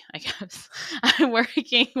day, I guess, I'm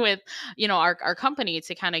working with, our company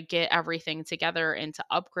to kind of get everything together and to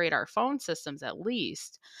upgrade our phone systems at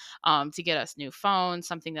least, to get us new phones,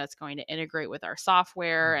 something that's going to integrate with our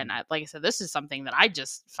software. And like I said, this is something that I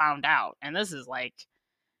just found out, and this is like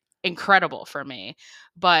incredible for me.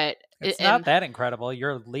 But It's not that incredible.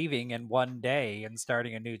 You're leaving in one day and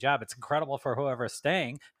starting a new job. It's incredible for whoever's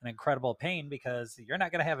staying, an incredible pain because you're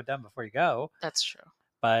not going to have it done before you go. That's true.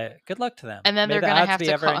 But good luck to them. And then May they're the going to odds have be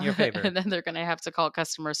to ever call, in your favor. and then they're going to have to call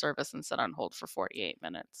customer service and sit on hold for 48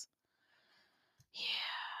 minutes. Yeah.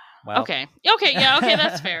 Well, Okay. Yeah. Okay.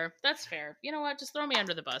 That's fair. That's fair. You know what? Just throw me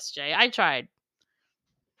under the bus, Jay. I tried.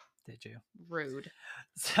 Did you? Rude.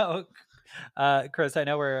 So, Chris, I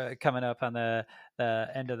know we're coming up on the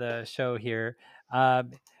end of the show here.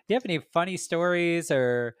 Do you have any funny stories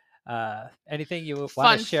or anything you want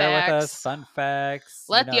Fun to share with us? facts. Fun facts.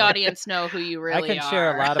 Let the audience know who you I really can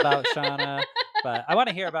share a are. lot about Shauna, but I want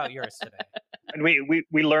to hear about yours today. And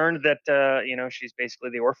we learned that she's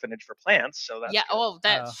basically the orphanage for plants. So that's Yeah. good. Oh,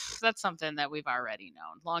 that's something that we've already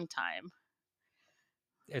known. Long time.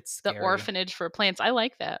 It's The scary. orphanage for plants. I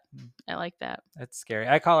like that. I like that. It's scary.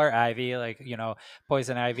 I call her Ivy, like,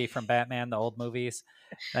 Poison Ivy from Batman, the old movies.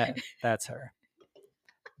 That's her.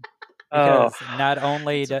 Because not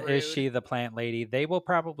only is she the plant lady, they will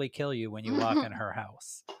probably kill you when you walk in her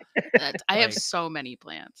house. I have so many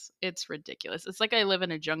plants. It's ridiculous. It's like I live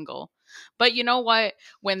in a jungle. But you know what?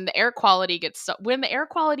 When the air quality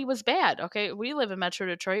was bad, okay? We live in Metro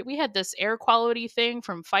Detroit. We had this air quality thing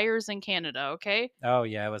from fires in Canada, okay? Oh,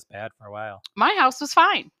 yeah, it was bad for a while. My house was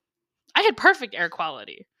fine. I had perfect air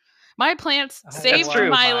quality. My plants saved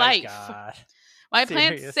my life. God. My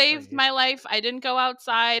plants saved my life. I didn't go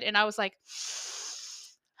outside, and I was like,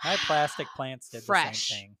 my plastic plants did the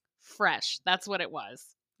same thing. Fresh. That's what it was.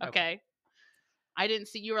 Okay. I didn't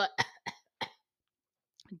see you were like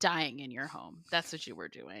dying in your home. That's what you were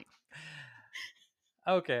doing.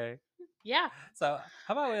 Okay. Yeah. So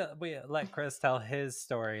how about we let Chris tell his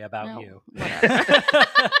story about you?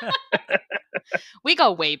 We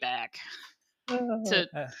go way back to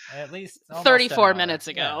at least 34 minutes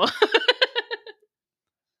ago.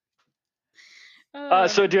 Yeah.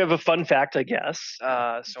 So I do have a fun fact, I guess.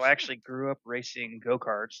 So I actually grew up racing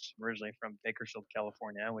go-karts, originally from Bakersfield,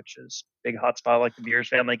 California, which is a big hot spot. Like the Beers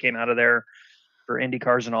family came out of there. for Indy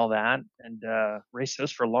cars and all that, and raced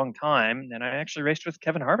those for a long time. And I actually raced with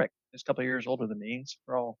Kevin Harvick, who's a couple of years older than me. So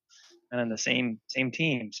we're all kind of in the same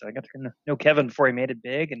team. So I got to know Kevin before he made it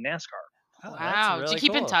big in NASCAR. Oh, that's Wow. Do you really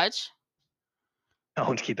keep in cool. touch? I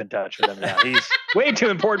want to keep in touch with him. Yeah, he's way too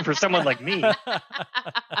important for someone like me.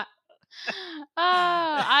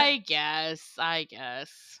 I guess. I'm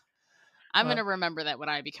Well, gonna remember that when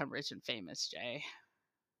I become rich and famous, Jay.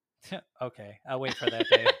 okay, I'll wait for that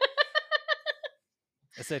day.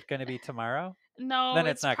 Is it going to be tomorrow? No, Then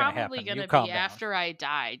it's it's not going to probably happen. You gonna calm be down. after I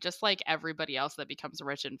die, just like everybody else that becomes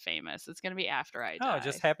rich and famous. It's gonna be after I die. Oh,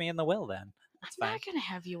 just have me in the will then. That's I'm fine. not gonna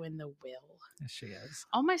have you in the will. Yes, she is.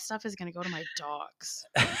 All my stuff is gonna go to my dogs.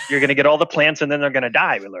 You're going to get all the plants, and then they're going to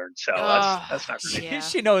die. We learned, so Oh, that's not really. yeah.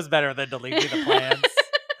 She knows better than to leave me the plans.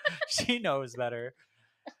 She knows better.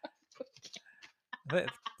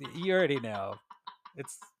 You already know.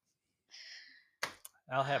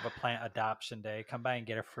 I'll have a plant adoption day. Come by and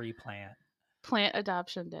get a free plant. Plant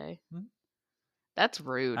adoption day. Hmm? That's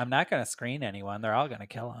rude. I'm not going to screen anyone. They're all going to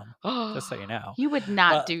kill them. Just so you know. You would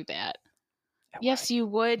not Well, do that. I Yes, would. you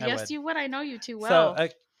would. I Yes, would. you would. I know you too well. So,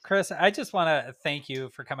 Chris, I just want to thank you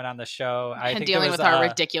for coming on the show. I And think dealing there was, with our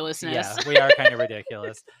ridiculousness. Yeah, we are kind of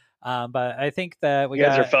ridiculous. But I think that we You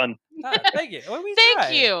guys got. are fun. Thank you. Well, we Thank try.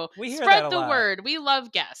 you. We hear that Spread a the lot. word. We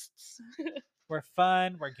love guests. We're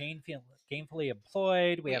fun. We're gainfully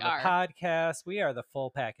employed. We have are. a podcast. We are the full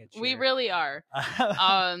package. We here. really are.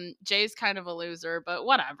 Jay's kind of a loser, but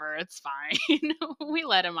whatever. It's fine. We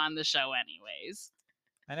let him on the show anyways.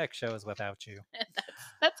 My next show is without you.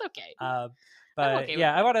 That's okay. But okay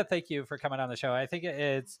yeah, with I want to thank you for coming on the show. I think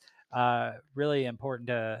it's really important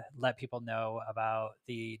to let people know about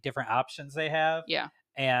the different options they have. Yeah.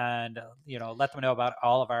 And let them know about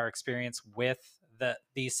all of our experience with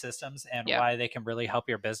these systems and why they can really help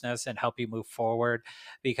your business and help you move forward.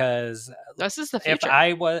 Because this is the future.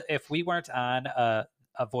 If we weren't on a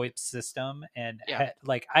VoIP system and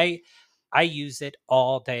I use it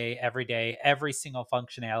all day, every day, every single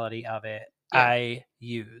functionality of it I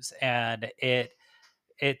use, and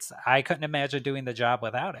I couldn't imagine doing the job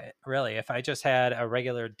without it. Really, if I just had a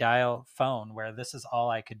regular dial phone where this is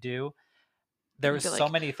all I could do, there was so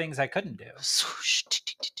many things I couldn't do.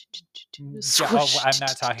 I'm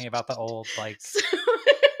not talking about the old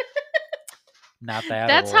not that.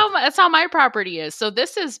 That's how my property is. So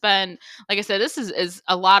this has been, like I said, this is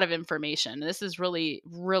a lot of information. This is really,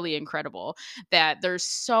 really incredible that there's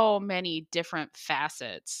so many different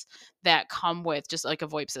facets that come with just like a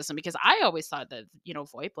VoIP system. Because I always thought that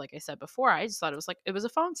VoIP, like I said before, I just thought it was a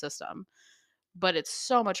phone system. But it's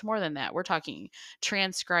so much more than that. We're talking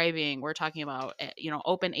transcribing. We're talking about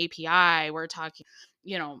open API. We're talking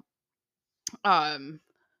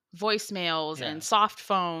voicemails and soft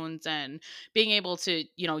phones and being able to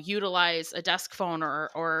utilize a desk phone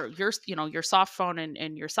or your soft phone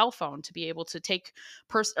and your cell phone to be able to take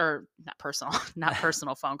not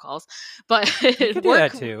personal phone calls, but you could do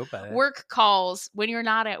that too, but work calls when you're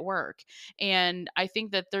not at work. And I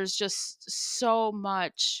think that there's just so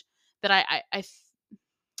much that I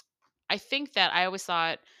think that I always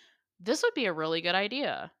thought this would be a really good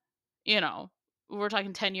idea. We're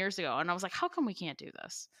talking 10 years ago, and I was like, how come we can't do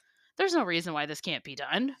this? There's no reason why this can't be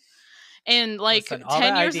done. And Listen,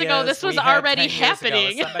 10 years ago, this was already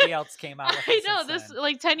happening. Somebody else came out with I know this,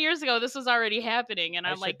 10 years ago, this was already happening. And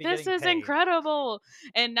I'm like, this is incredible.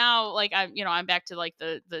 And now I'm back to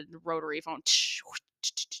the rotary phone.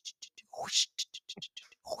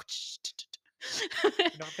 I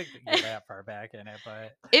don't think that you're that far back in it,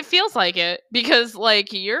 but it feels like it because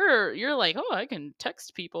you're like, oh, I can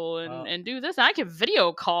text people and do this. And I can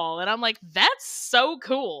video call, and I'm like, that's so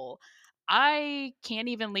cool. I can't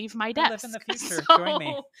even leave my desk. I live in the future. So join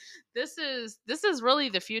me. This is really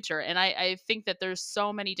the future, and I think that there's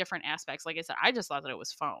so many different aspects. Like I said, I just thought that it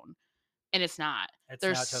was phone. And it's not.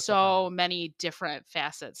 There's so many different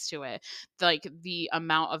facets to it. Like the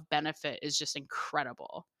amount of benefit is just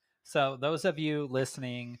incredible. So those of you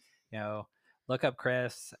listening, look up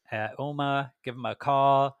Chris at UMA, give him a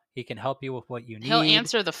call. He can help you with what you need. He'll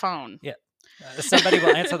answer the phone. Yeah. Somebody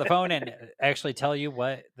will answer the phone and actually tell you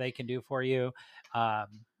what they can do for you.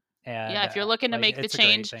 And if you're looking to make the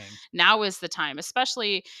change, now is the time.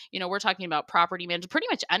 Especially, we're talking about property management. Pretty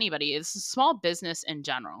much anybody. It's small business in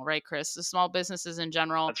general, right, Chris? The small businesses in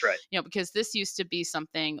general. That's right. Because this used to be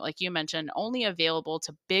something, like you mentioned, only available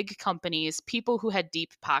to big companies, people who had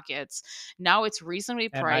deep pockets. Now it's reasonably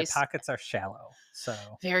priced. And my pockets are shallow, so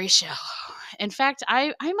very shallow. In fact,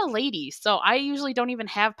 I'm a lady, so I usually don't even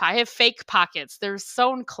have I have fake pockets. They're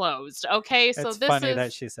sewn closed. Okay, so It's this funny is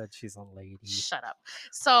that she said she's a lady. shut up.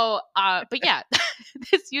 So, but yeah,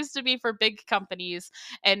 this used to be for big companies,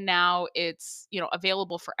 and now it's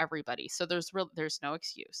available for everybody. So there's no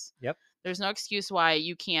excuse. Yep. There's no excuse why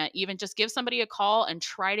you can't even just give somebody a call and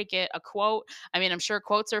try to get a quote. I mean, I'm sure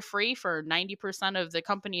quotes are free for 90% of the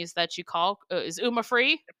companies that you call. Is UMA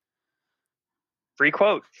free? Free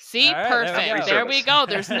quote. See, All right, there we perfect. Free go. There we service. go.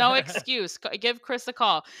 There's no excuse. Give Chris a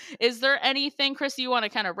call. Is there anything, Chris, you want to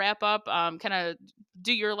kind of wrap up? Kind of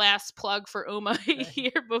do your last plug for UMA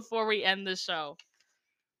here before we end the show.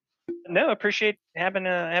 No, appreciate having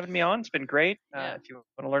me on. It's been great. Yeah. If you want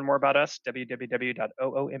to learn more about us,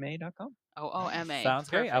 www.ooma.com. OOMA. Sounds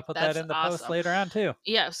great. I'll Perfect. put that That's in the post awesome. later on too.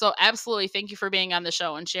 Yeah. So absolutely, thank you for being on the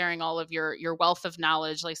show and sharing all of your wealth of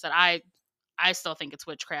knowledge. Like I said, I still think it's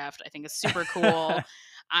witchcraft. I think it's super cool.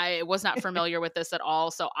 I was not familiar with this at all,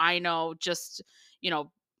 so I know just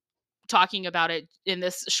talking about it in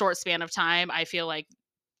this short span of time, I feel like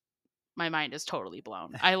my mind is totally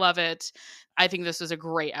blown. I love it. I think this was a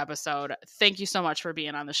great episode. Thank you so much for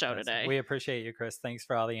being on the show Yes, today. we appreciate you, Chris. Thanks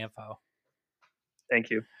for all the info. Thank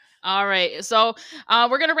you. All right. So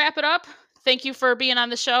we're going to wrap it up. Thank you for being on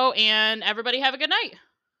the show, and everybody have a good night.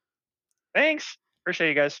 Thanks. Appreciate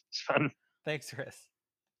you guys. It's fun. Thanks, Chris.